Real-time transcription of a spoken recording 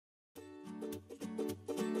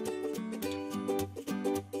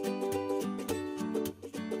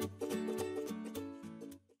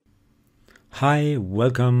Hi,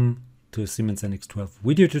 welcome to Siemens NX 12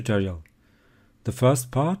 video tutorial. The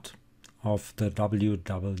first part of the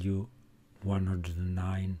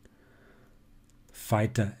WW-109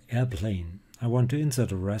 fighter airplane. I want to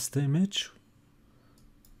insert a raster image.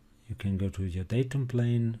 You can go to your datum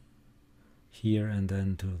plane here and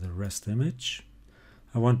then to the raster image.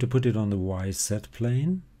 I want to put it on the YZ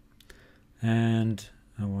plane and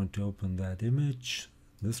I want to open that image,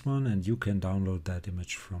 this one, and you can download that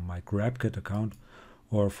image from my GrabKit account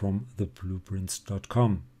or from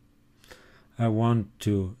theblueprints.com. I want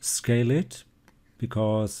to scale it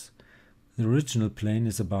because the original plane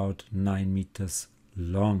is about 9 meters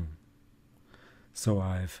long. So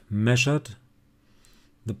I've measured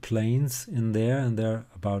the planes in there and they're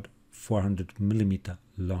about 400 millimeter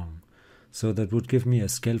long. So that would give me a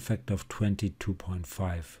scale factor of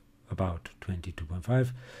 22.5. About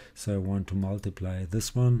 22.5. So I want to multiply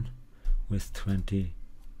this one with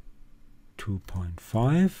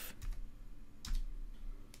 22.5.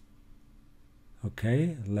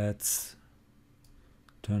 Okay, let's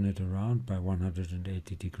turn it around by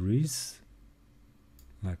 180 degrees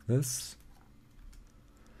like this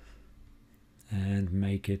and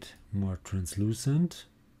make it more translucent,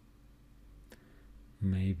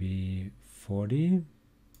 maybe 40,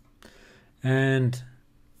 and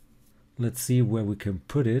let's see where we can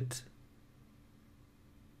put it.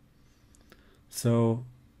 So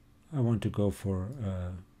I want to go for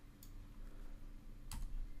a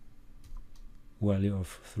value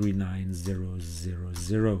of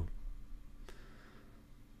 39000.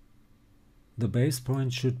 The base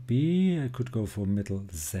point should be, I could go for middle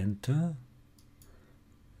center.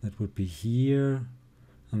 That would be here,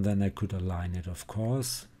 and then I could align it, of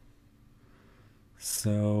course.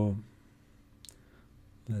 So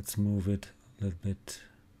let's move it a little bit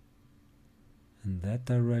in that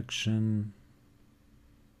direction.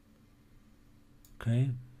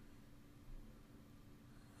 Okay.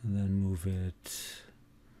 And then move it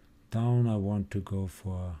down. I want to go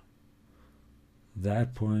for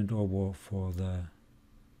that point or for the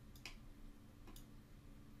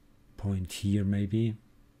point here maybe.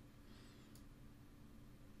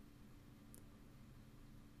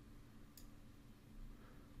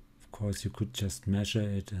 Of course, you could just measure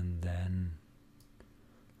it and then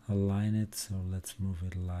align it. So let's move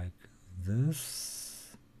it like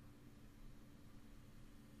this.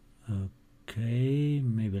 Okay,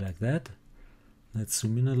 maybe like that. Let's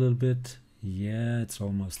zoom in a little bit. Yeah, it's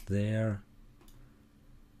almost there.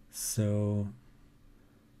 So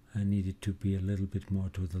I need it to be a little bit more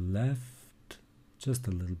to the left, just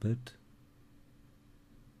a little bit.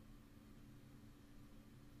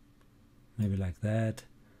 Maybe like that.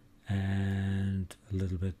 And a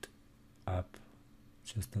little bit up,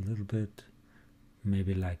 just a little bit,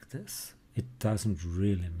 maybe like this. It doesn't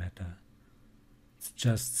really matter. It's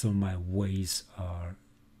just so my ways are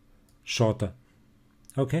shorter.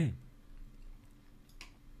 Okay.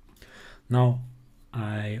 Now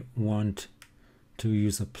I want to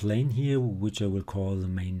use a plane here, which I will call the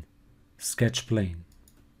main sketch plane,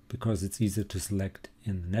 because it's easier to select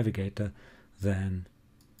in the navigator than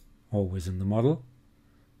always in the model.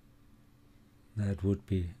 That would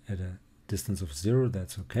be at a distance of 0,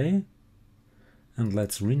 that's okay. And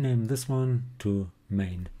let's rename this one to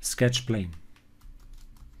main sketch plane.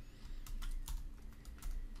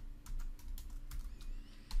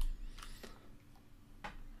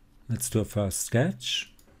 Let's do a first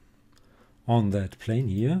sketch on that plane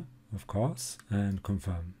here, of course, and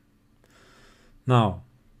confirm. Now,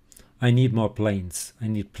 I need more planes. I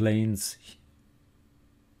need planes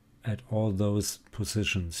at all those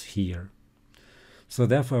positions here. So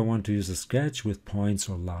therefore I want to use a sketch with points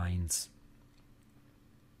or lines.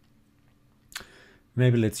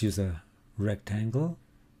 Maybe let's use a rectangle.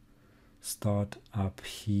 Start up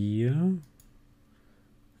here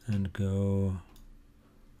and go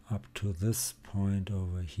up to this point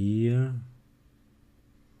over here.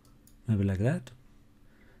 Maybe like that.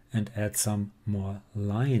 And add some more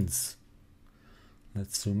lines.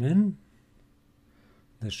 Let's zoom in.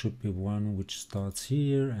 There should be one which starts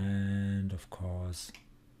here and of course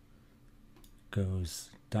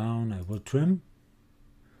goes down. I will trim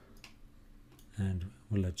and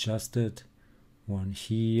will adjust it. One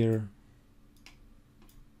here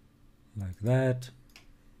like that.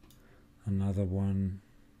 Another one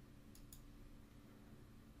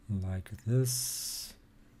like this.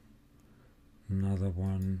 Another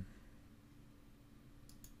one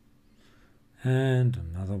and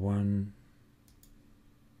another one.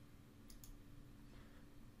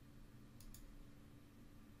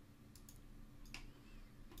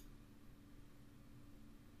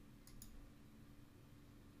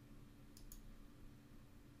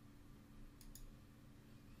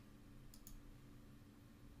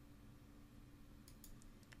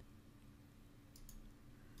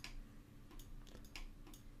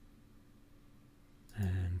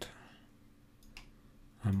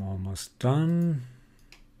 almost done.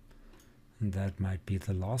 And that might be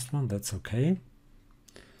the last one, that's okay.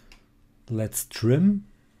 Let's trim.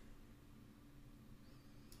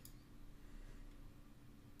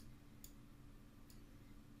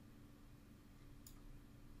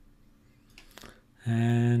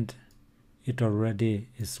 And it already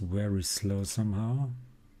is very slow somehow.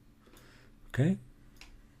 Okay.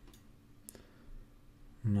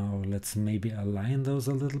 Now let's maybe align those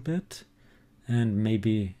a little bit and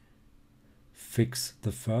maybe fix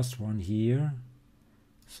the first one here.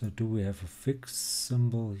 So do we have a fix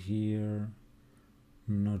symbol here?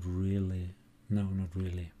 Not really. No, not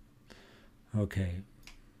really. Okay.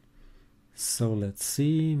 So let's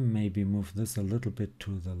see, maybe move this a little bit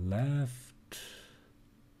to the left,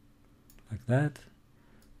 like that.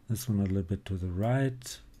 This one a little bit to the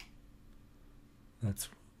right. That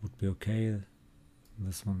would be okay.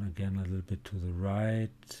 This one again a little bit to the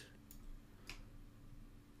right.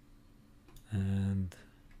 And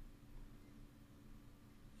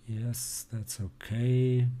yes, that's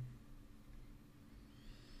okay.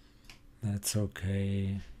 That's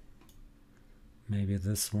okay. Maybe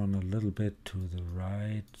this one a little bit to the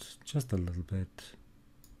right, just a little bit.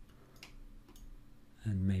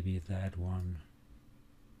 And maybe that one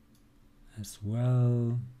as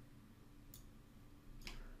well.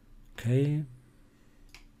 Okay.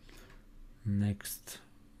 Next,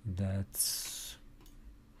 that's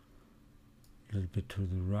a little bit to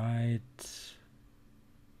the right.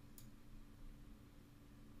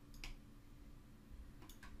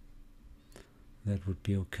 That would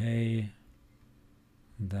be okay.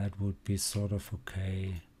 That would be sort of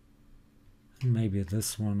okay. And maybe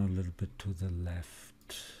this one a little bit to the left.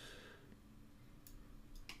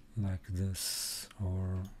 Like this,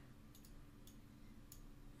 or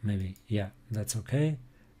maybe, yeah, that's okay.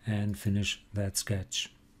 And finish that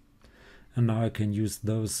sketch. And now I can use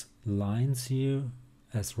those lines here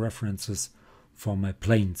as references for my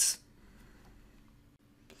planes.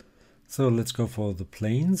 So let's go for the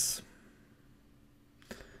planes.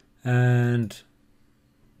 And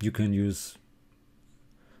you can use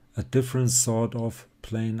a different sort of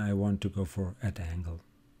plane. I want to go for at angle.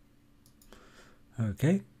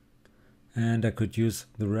 Okay. And I could use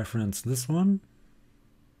the reference this one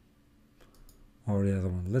or the other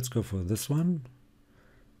one. Let's go for this one.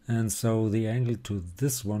 And so the angle to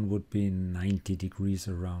this one would be 90 degrees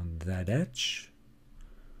around that edge.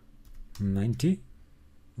 90,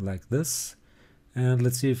 like this. And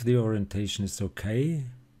let's see if the orientation is okay.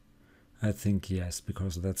 I think yes,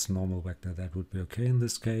 because that's normal vector. That would be okay in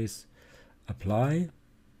this case. Apply.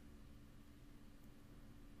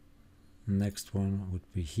 Next one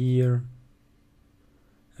would be here.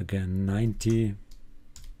 Again, 90.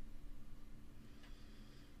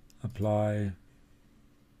 Apply.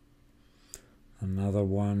 Another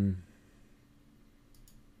one.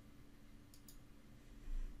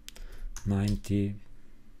 90.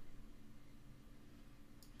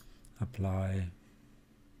 Apply.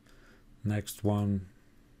 Next one.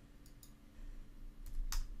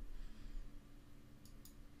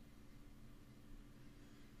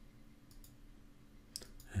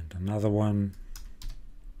 And another one.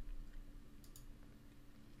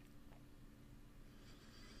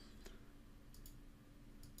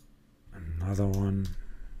 Another one.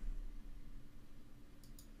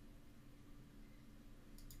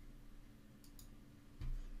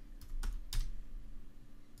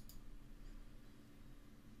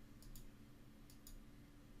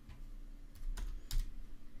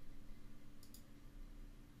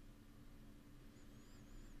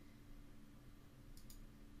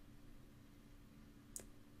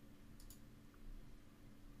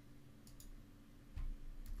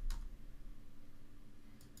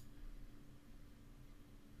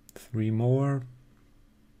 Three more.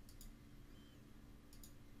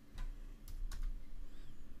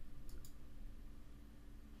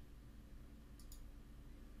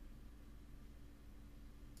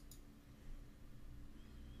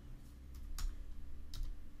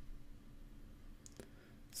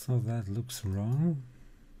 So that looks wrong.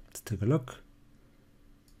 Let's take a look.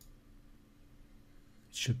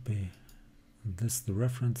 It should be this the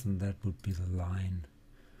reference, and that would be the line.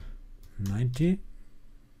 90.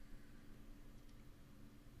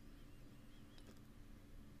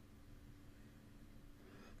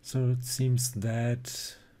 So it seems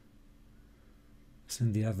that it's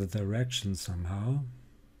in the other direction somehow.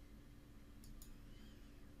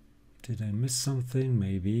 Did I miss something?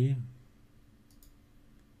 Maybe.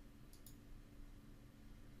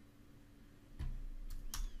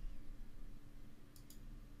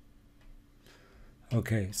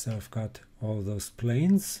 Okay, so I've got all those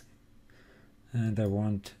planes and I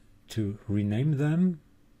want to rename them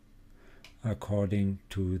according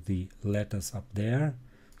to the letters up there.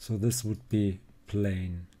 So this would be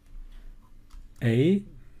plane A,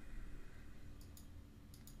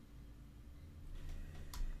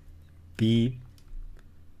 B,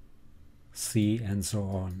 C, and so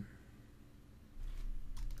on.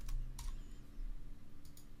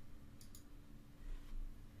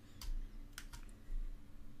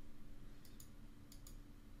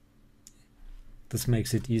 This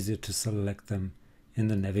makes it easier to select them in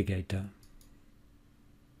the navigator.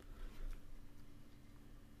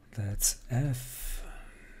 That's F.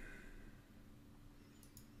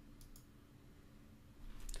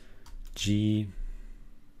 G.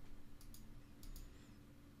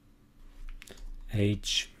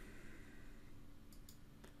 H.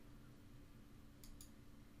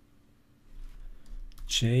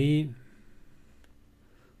 J.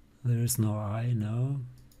 There is no I, no.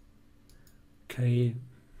 K,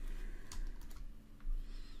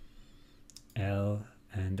 L,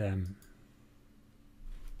 and M.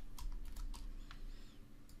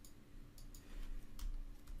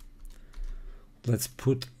 Let's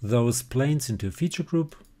put those planes into a feature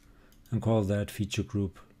group and call that feature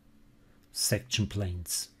group section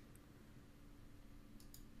planes.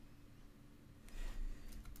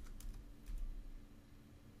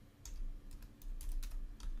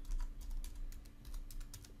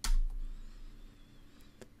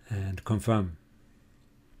 And confirm.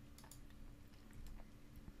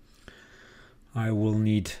 I will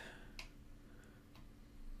need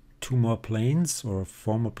 2 more planes or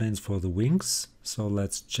 4 more planes for the wings. So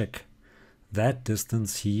let's check that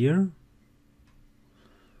distance here.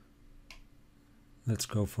 Let's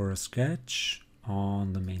go for a sketch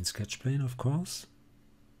on the main sketch plane, of course.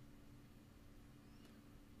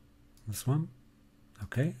 This one.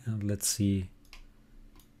 Okay, and let's see.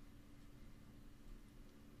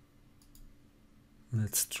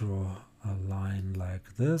 Let's draw a line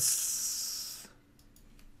like this,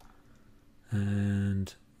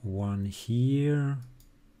 and one here,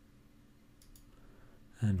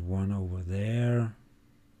 and one over there,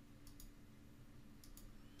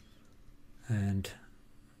 and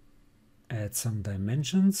add some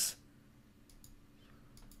dimensions.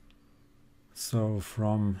 So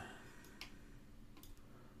from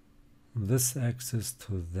this axis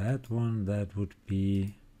to that one, that would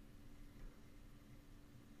be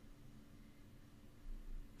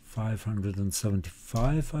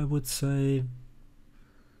 575, I would say,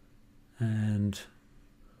 and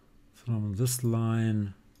from this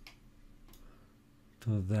line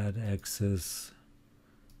to that axis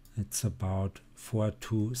it's about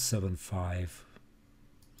 4275.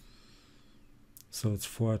 So it's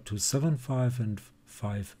 4275 and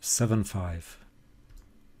 575.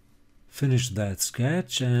 Finish that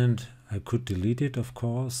sketch, and I could delete it, of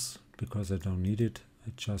course, because I don't need it.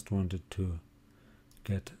 I just wanted to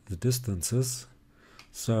get the distances.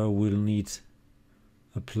 So we'll need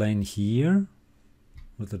a plane here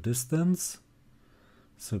with a distance.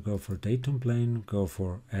 So go for datum plane, go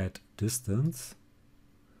for add distance,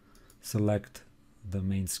 select the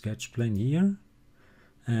main sketch plane here,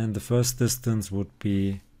 and the first distance would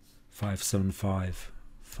be 575,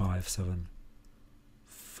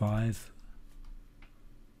 575,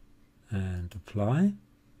 and apply.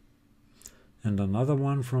 And another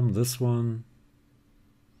one from this one,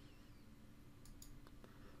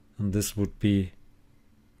 and this would be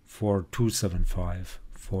 4275,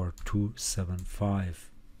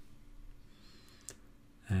 4275,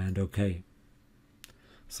 and OK.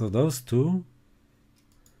 So those two,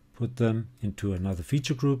 put them into another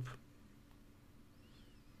feature group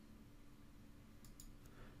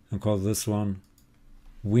and call this one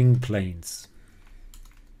wing planes.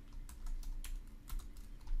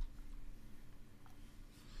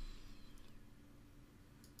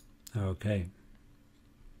 Okay.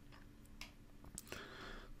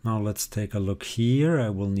 Now let's take a look here. I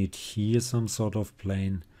will need here some sort of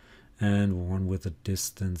plane and one with a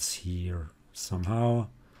distance here somehow.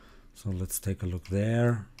 So let's take a look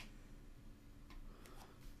there.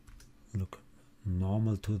 Look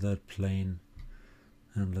normal to that plane.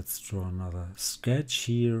 And let's draw another sketch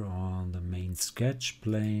here on the main sketch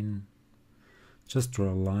plane. Just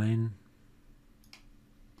draw a line.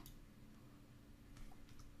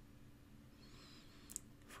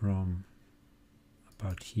 From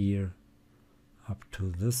about here up to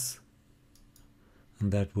this,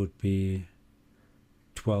 and that would be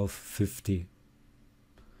 1250.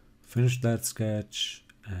 Finish that sketch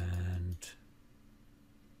and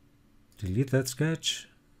delete that sketch.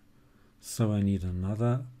 So I need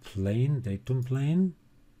another plane, datum plane,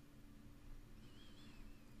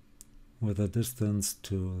 with a distance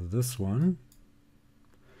to this one,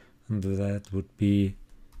 and that would be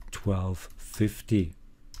 1250.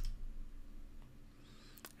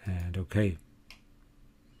 And okay.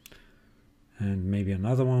 And maybe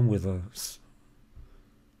another one with a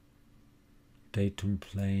datum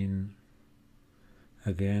plane,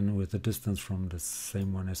 again with the distance from the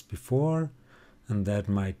same one as before, and that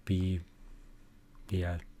might be,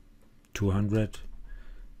 yeah, 200,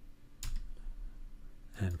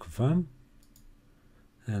 and confirm.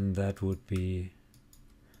 And that would be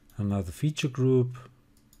another feature group,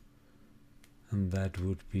 and that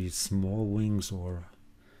would be small wings, or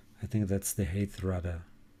I think that's the height rudder.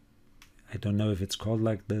 I don't know if it's called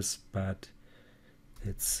like this, but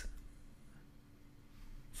it's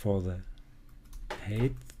for the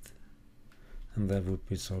height, and that would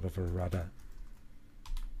be sort of a rudder.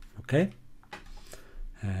 Okay,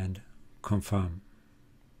 and confirm.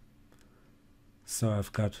 So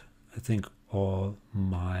I've got, I think, all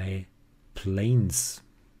my planes.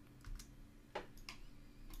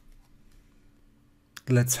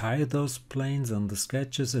 Let's hide those planes on the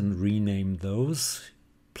sketches and rename those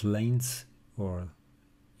planes, or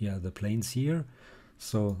yeah, the planes here.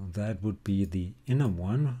 So that would be the inner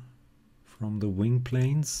one from the wing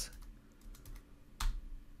planes.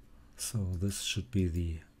 So this should be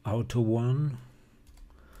the outer one,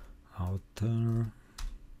 outer,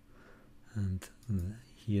 and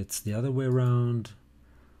here it's the other way around.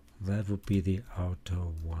 That would be the outer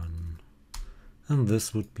one, and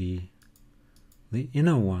this would be the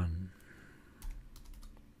inner one.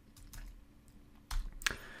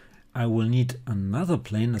 I will need another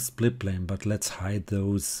plane, a split plane, but let's hide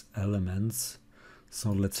those elements.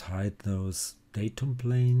 So let's hide those datum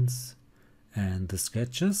planes and the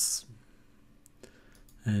sketches.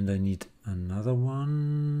 And I need another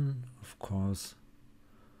one, of course,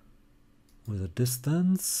 with a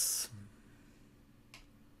distance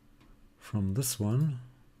from this one.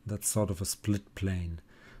 That's sort of a split plane.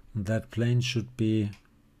 And that plane should be,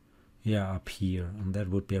 yeah, up here, and that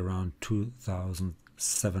would be around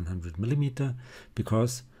 2700 millimeter,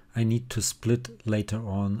 because I need to split later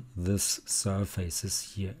on this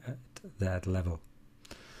surfaces here at that level.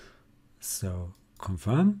 So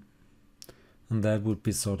confirm, and that would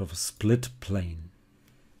be sort of a split plane.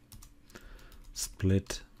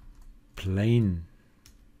 Split plane.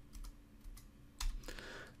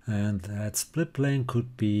 And that split plane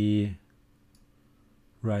could be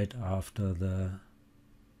right after the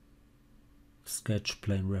sketch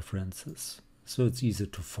plane references, so it's easy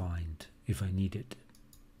to find if I need it.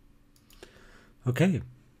 Okay,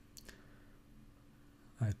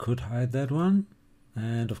 I could hide that one,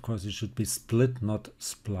 and of course it should be split, not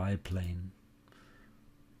sply plane.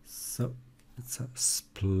 So it's a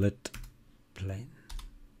split plane.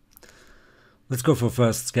 Let's go for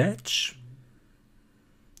first sketch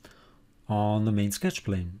on the main sketch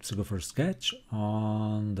plane. So go for a sketch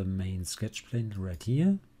on the main sketch plane right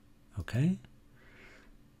here. Okay.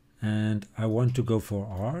 And I want to go for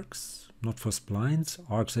arcs, not for splines.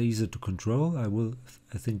 Arcs are easier to control. I will,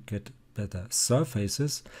 I think, get better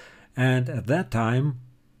surfaces. And at that time,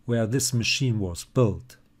 where this machine was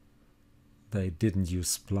built, they didn't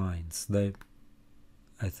use splines. They,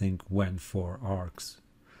 I think, went for arcs.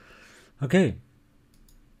 Okay.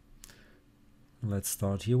 Let's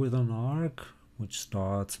start here with an arc, which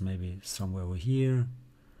starts maybe somewhere over here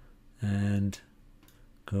and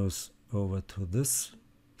goes over to this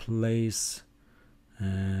place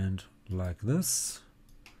and like this.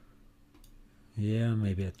 Yeah,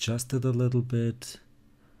 maybe adjust it a little bit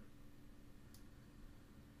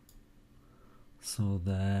so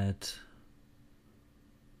that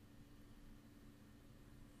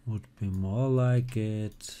would be more like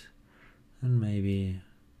it, and maybe,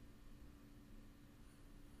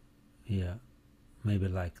 yeah, maybe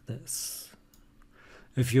like this.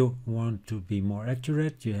 If you want to be more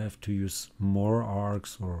accurate, you have to use more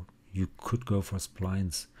arcs, or you could go for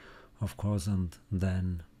splines, of course, and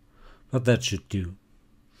then, but that should do.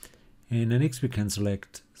 In NX we can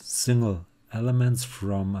select single elements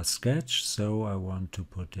from a sketch, so I want to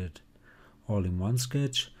put it all in one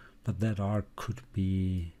sketch, but that arc could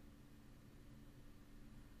be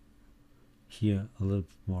here a little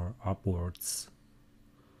bit more upwards.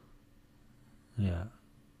 Yeah,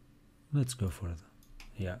 let's go for it.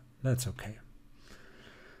 Yeah, that's okay.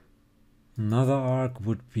 Another arc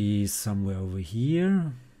would be somewhere over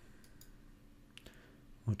here.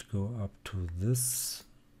 Would go up to this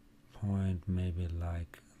point, maybe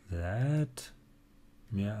like that.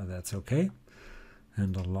 Yeah, that's okay.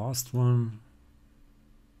 And the last one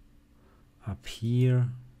up here.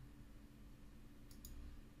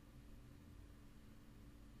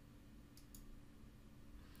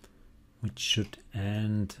 which should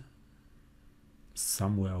end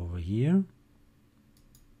somewhere over here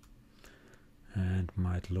and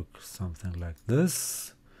might look something like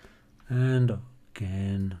this. And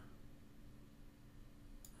again,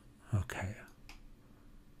 okay,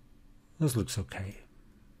 this looks okay.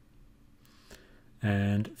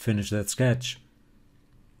 And finish that sketch.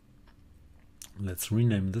 Let's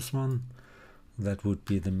rename this one. That would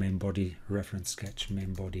be the main body reference sketch,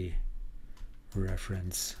 main body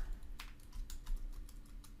reference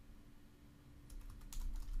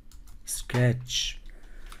sketch.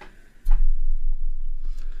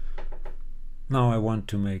 Now I want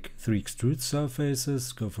to make 3 extrude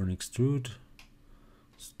surfaces. Go for an extrude.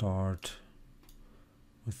 Start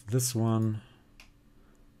with this one.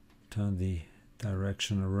 Turn the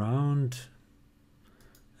direction around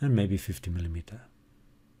and maybe 50mm.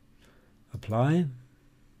 Apply.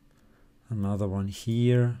 Another one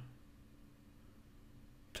here.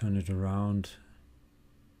 Turn it around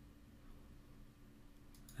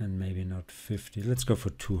and maybe not 50. Let's go for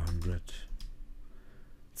 200.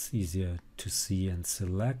 It's easier to see and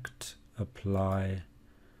select. Apply.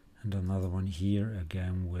 And another one here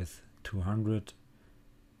again with 200.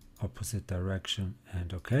 Opposite direction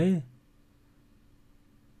and OK.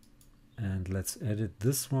 And let's edit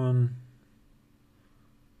this one.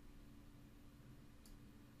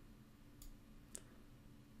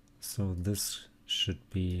 So this should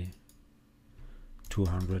be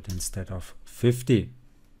 200 instead of 50.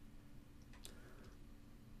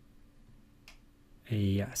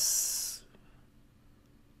 Yes.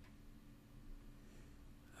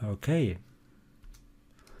 Okay.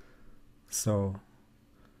 So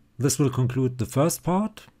this will conclude the first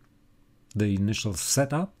part, the initial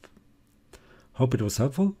setup. Hope it was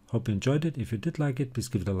helpful. Hope you enjoyed it. If you did like it, please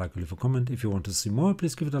give it a like or leave a comment. If you want to see more,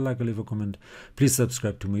 please give it a like or leave a comment. Please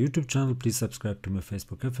subscribe to my YouTube channel. Please subscribe to my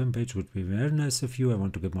Facebook FM page. Would be very nice of you. I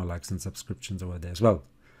want to get more likes and subscriptions over there as well.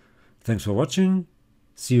 Thanks for watching.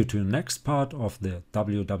 See you to the next part of the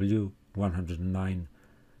WW-109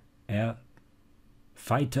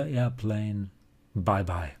 fighter airplane. Bye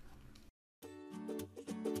bye.